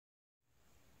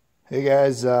Hey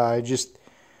guys, I just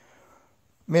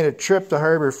made a trip to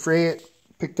Harbor Freight,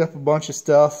 picked up a bunch of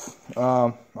stuff.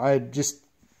 I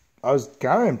was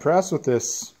kind of impressed with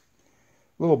this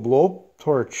little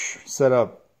blowtorch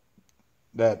setup,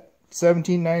 that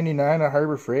 $17.99 at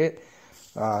Harbor Freight.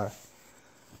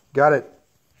 Got it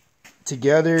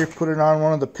together, put it on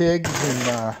one of the pigs,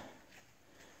 and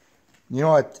you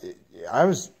know what? I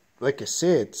was, like I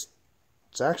say, it's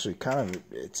actually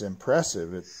it's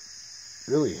impressive. It's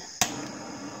really, it's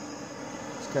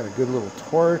got a good little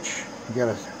torch.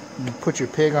 You put your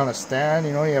pig on a stand,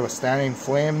 you know, you have a standing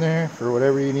flame there for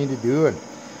whatever you need to do, and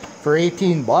for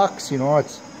 18 bucks, you know,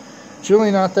 it's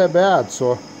really not that bad.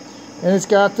 So, and it's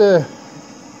got the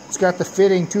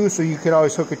fitting too, so you could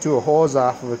always hook it to a hose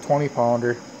off of a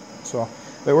 20-pounder. So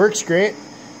it works great.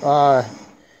 The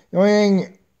only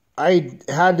thing I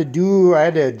had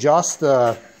to adjust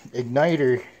the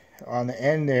igniter on the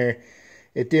end there.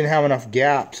 It didn't have enough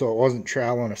gap, so it wasn't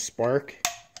traveling a spark.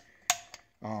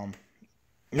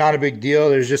 Not a big deal.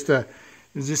 There's just that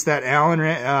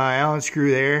Allen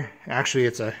screw there. Actually,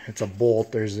 it's a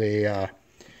bolt. There's a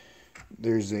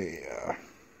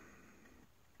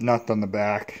nut on the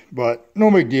back, but no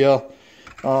big deal.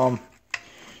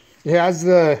 It has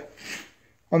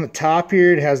on the top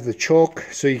here, it has the choke,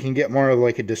 so you can get more of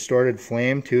like a distorted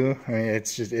flame too. I mean,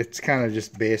 it's kind of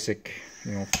just basic,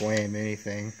 you know, flame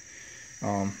anything.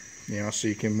 You know, so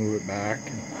you can move it back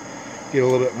and get a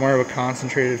little bit more of a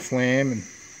concentrated flame, and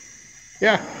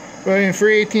yeah, but I mean, for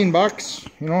 18 bucks,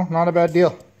 you know, not a bad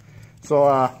deal. So,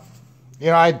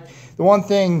 you know, the one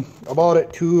thing about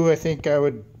it too, I think I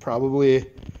would probably,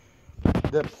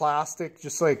 the plastic,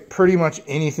 just like pretty much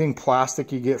anything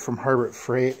plastic you get from Harbor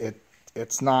Freight,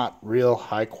 it's not real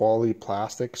high quality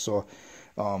plastic, so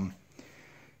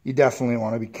you definitely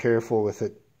want to be careful with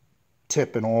it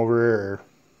tipping over, or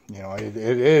you know,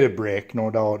 it'd break, no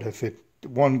doubt, if it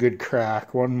one good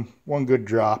crack, one good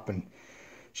drop, and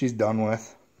she's done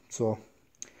with. So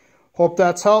hope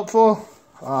that's helpful.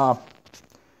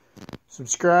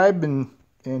 Subscribe and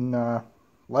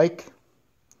like.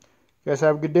 You guys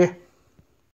have a good day.